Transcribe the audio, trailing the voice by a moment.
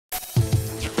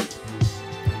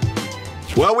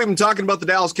Well, we've been talking about the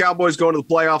Dallas Cowboys going to the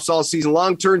playoffs all season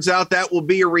long. Turns out that will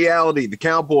be a reality. The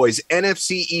Cowboys,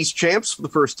 NFC East champs for the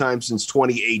first time since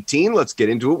 2018. Let's get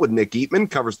into it with Nick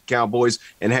Eatman, covers the Cowboys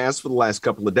and has for the last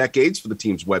couple of decades for the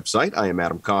team's website. I am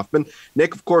Adam Kaufman.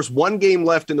 Nick, of course, one game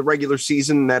left in the regular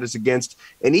season, and that is against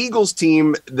an Eagles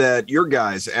team that your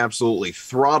guys absolutely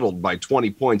throttled by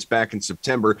 20 points back in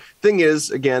September. Thing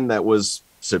is, again, that was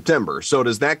September. So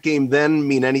does that game then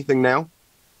mean anything now?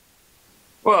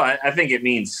 Well, I think it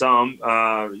means some,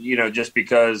 just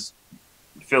because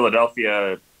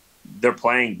Philadelphia, they're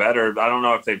playing better. I don't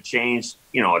know if they've changed,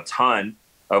 a ton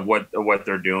of what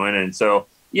they're doing. And so,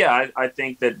 yeah, I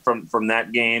think that from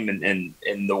that game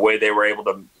and the way they were able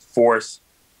to force,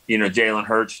 Jalen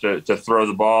Hurts to throw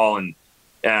the ball and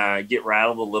get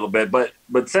rattled a little bit.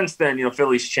 But since then,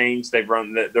 Philly's changed. They're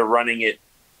running it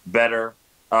better.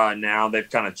 Now they've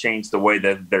kind of changed the way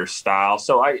that their style.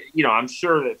 So I'm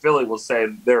sure that Philly will say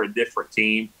they're a different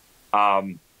team.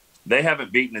 They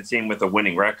haven't beaten a team with a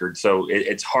winning record, so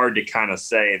it's hard to kind of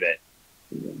say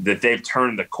that they've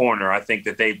turned the corner. I think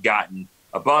that they've gotten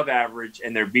above average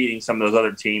and they're beating some of those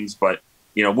other teams. But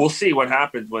we'll see what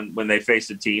happens when they face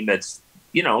a team that's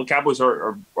Cowboys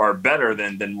are better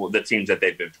than the teams that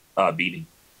they've been beating.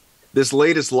 This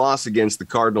latest loss against the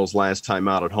Cardinals last time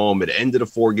out at home, it ended a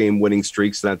 4-game winning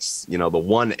streak. So that's, the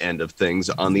one end of things.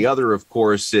 On the other, of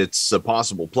course, it's a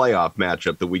possible playoff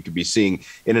matchup that we could be seeing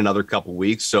in another couple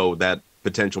weeks. So that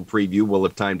potential preview we'll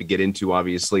have time to get into,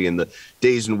 obviously, in the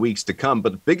days and weeks to come.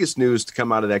 But the biggest news to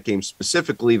come out of that game,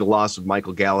 specifically the loss of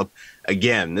Michael Gallup,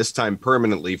 again, this time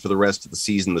permanently for the rest of the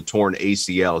season, the torn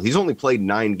ACL. He's only played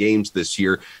 9 games this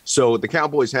year. So the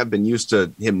Cowboys have been used to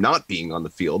him not being on the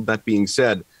field. That being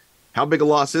said, how big a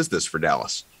loss is this for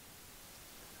Dallas?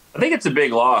 I think it's a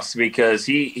big loss because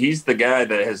he's the guy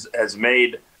that has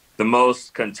made the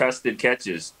most contested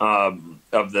catches of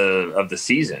the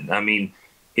season. I mean,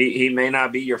 he may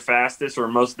not be your fastest or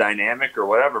most dynamic or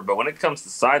whatever, but when it comes to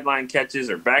sideline catches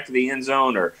or back of the end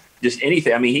zone or just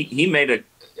anything, I mean, he made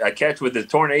a catch with his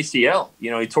torn ACL.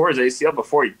 He tore his ACL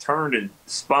before he turned and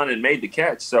spun and made the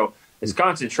catch. So his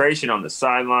concentration on the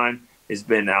sideline has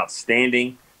been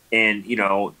outstanding. And,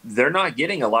 they're not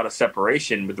getting a lot of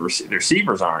separation with the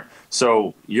receivers aren't.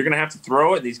 So you're going to have to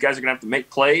throw it. These guys are going to have to make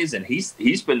plays. And he's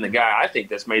been the guy, I think,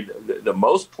 that's made the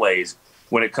most plays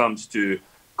when it comes to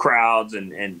crowds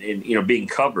and being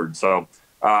covered. So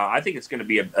I think it's going to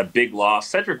be a big loss.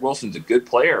 Cedric Wilson's a good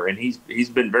player, and he's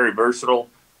been very versatile.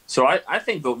 So I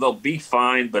think they'll be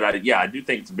fine. But, I do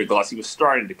think it's a big loss. He was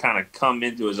starting to kind of come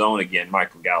into his own again,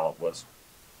 Michael Gallup was.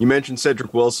 You mentioned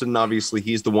Cedric Wilson. Obviously,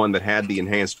 he's the one that had the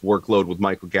enhanced workload with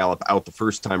Michael Gallup out the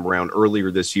first time around earlier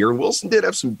this year. And Wilson did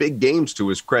have some big games to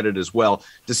his credit as well.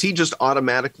 Does he just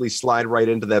automatically slide right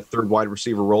into that third wide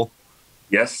receiver role?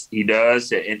 Yes, he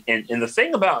does. And the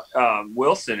thing about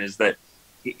Wilson is that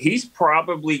he's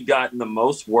probably gotten the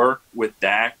most work with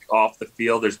Dak off the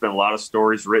field. There's been a lot of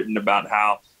stories written about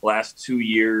how last 2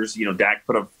 years, Dak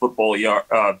put a football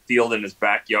field in his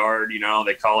backyard.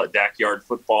 They call it backyard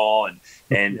football.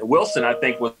 And Wilson, I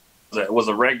think, was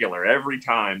a regular every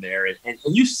time there. And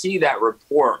you see that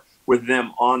rapport with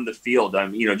them on the field.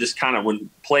 Just kind of when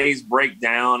plays break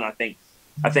down, I think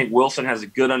Wilson has a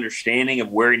good understanding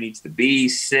of where he needs to be,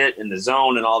 sit in the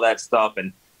zone and all that stuff.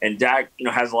 And Dak,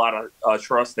 has a lot of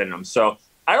trust in him. So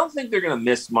I don't think they're going to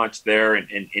miss much there. And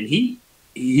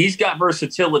he's got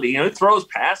versatility. He throws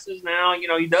passes now.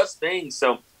 He does things.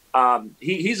 So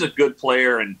he's a good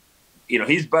player, and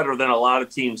he's better than a lot of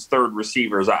teams' third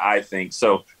receivers, I think.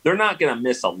 So they're not going to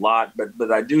miss a lot.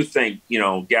 But I do think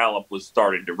Gallup was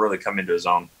starting to really come into his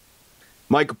own.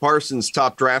 Micah Parsons,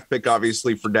 top draft pick,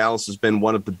 obviously, for Dallas, has been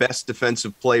one of the best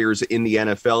defensive players in the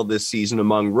NFL this season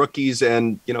among rookies.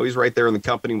 And, he's right there in the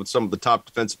company with some of the top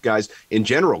defensive guys in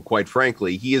general, quite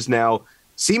frankly. He is now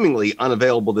seemingly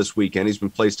unavailable this weekend. He's been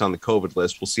placed on the COVID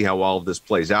list. We'll see how all of this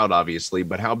plays out, obviously.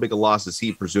 But how big a loss is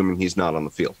he, presuming he's not on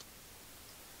the field?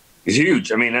 He's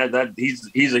huge. I mean,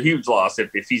 he's a huge loss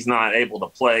if he's not able to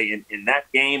play in that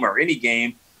game or any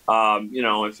game.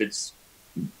 If it's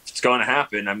going to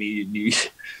happen. I mean,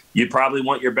 you probably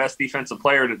want your best defensive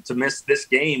player to miss this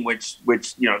game, which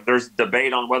there's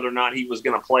debate on whether or not he was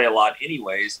going to play a lot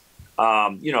anyways.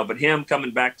 But him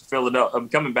coming back to Philadelphia,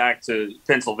 coming back to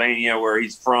Pennsylvania, where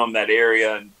he's from, that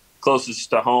area and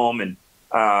closest to home, and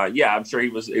I'm sure he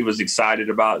was excited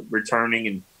about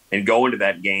returning and going to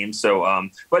that game. So,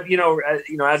 but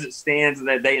as it stands,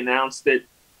 that they announced it,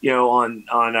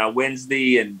 on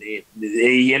Wednesday, and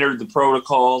he entered the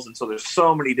protocols. And so there's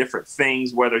so many different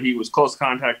things, whether he was close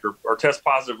contact or test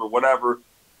positive or whatever.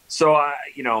 So,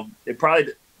 it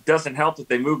probably doesn't help that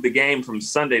they moved the game from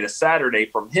Sunday to Saturday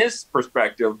from his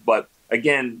perspective. But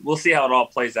again, we'll see how it all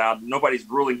plays out. Nobody's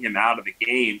ruling him out of the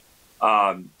game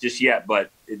just yet, but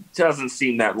it doesn't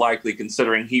seem that likely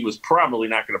considering he was probably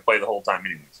not going to play the whole time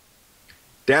anyways.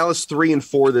 Dallas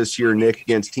 3-4 this year, Nick,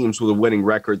 against teams with a winning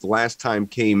record. The last time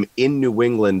came in New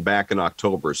England back in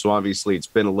October. So obviously it's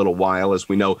been a little while. As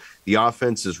we know, the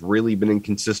offense has really been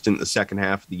inconsistent in the second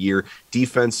half of the year.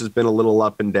 Defense has been a little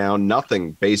up and down.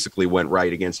 Nothing basically went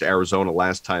right against Arizona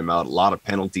last time out. A lot of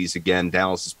penalties again.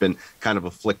 Dallas has been kind of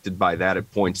afflicted by that at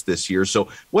points this year. So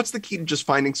what's the key to just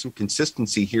finding some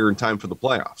consistency here in time for the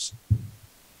playoffs?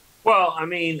 Well, I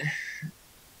mean,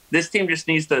 this team just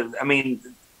needs to,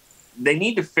 they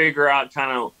need to figure out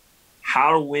kind of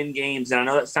how to win games. And I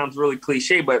know that sounds really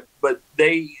cliche, but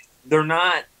they're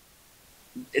not.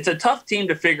 It's a tough team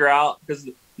to figure out because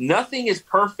nothing is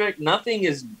perfect, nothing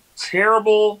is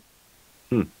terrible.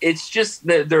 It's just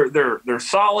that they're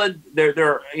solid.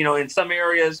 They're in some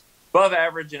areas above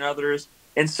average in others,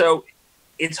 and so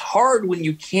it's hard when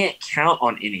you can't count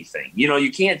on anything.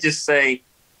 You can't just say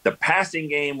the passing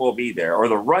game will be there or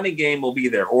the running game will be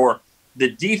there or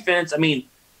the defense.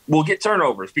 We'll get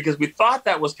turnovers because we thought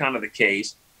that was kind of the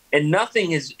case, and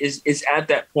nothing is at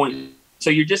that point. So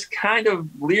you're just kind of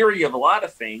leery of a lot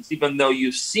of things, even though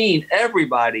you've seen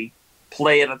everybody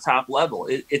play at a top level.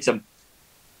 It's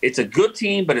a good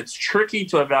team, but it's tricky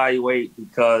to evaluate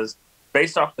because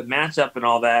based off the matchup and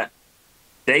all that,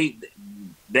 they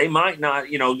might not,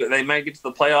 they might get to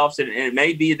the playoffs and it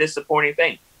may be a disappointing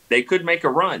thing. They could make a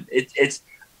run.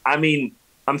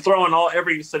 I'm throwing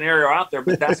every scenario out there,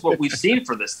 but that's what we've seen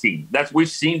for this team. We've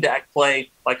seen Dak play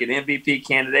like an MVP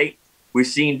candidate. We've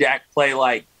seen Dak play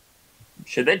like,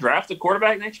 should they draft a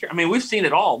quarterback next year? We've seen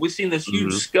it all. We've seen this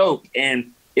huge scope,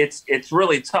 and it's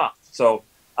really tough. So,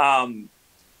 I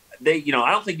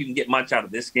don't think you can get much out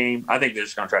of this game. I think they're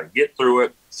just going to try to get through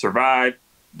it, survive,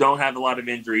 don't have a lot of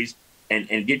injuries,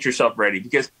 and get yourself ready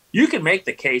because you can make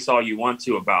the case all you want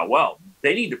to about, well,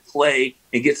 they need to play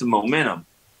and get some momentum.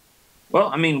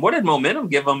 Well, what did momentum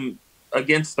give them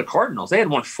against the Cardinals? They had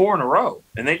won 4 in a row,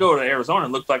 and they go to Arizona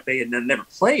and looked like they had never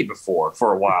played before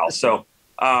for a while. So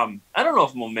I don't know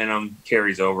if momentum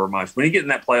carries over much. When you get in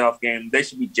that playoff game, they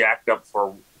should be jacked up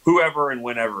for whoever and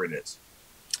whenever it is.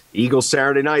 Eagles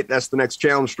Saturday night. That's the next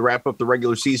challenge to wrap up the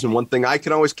regular season. One thing I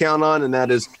can always count on, and that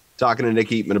is talking to Nick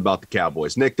Eatman about the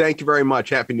Cowboys. Nick, thank you very much.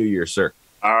 Happy New Year, sir.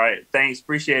 All right. Thanks.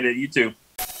 Appreciate it. You too.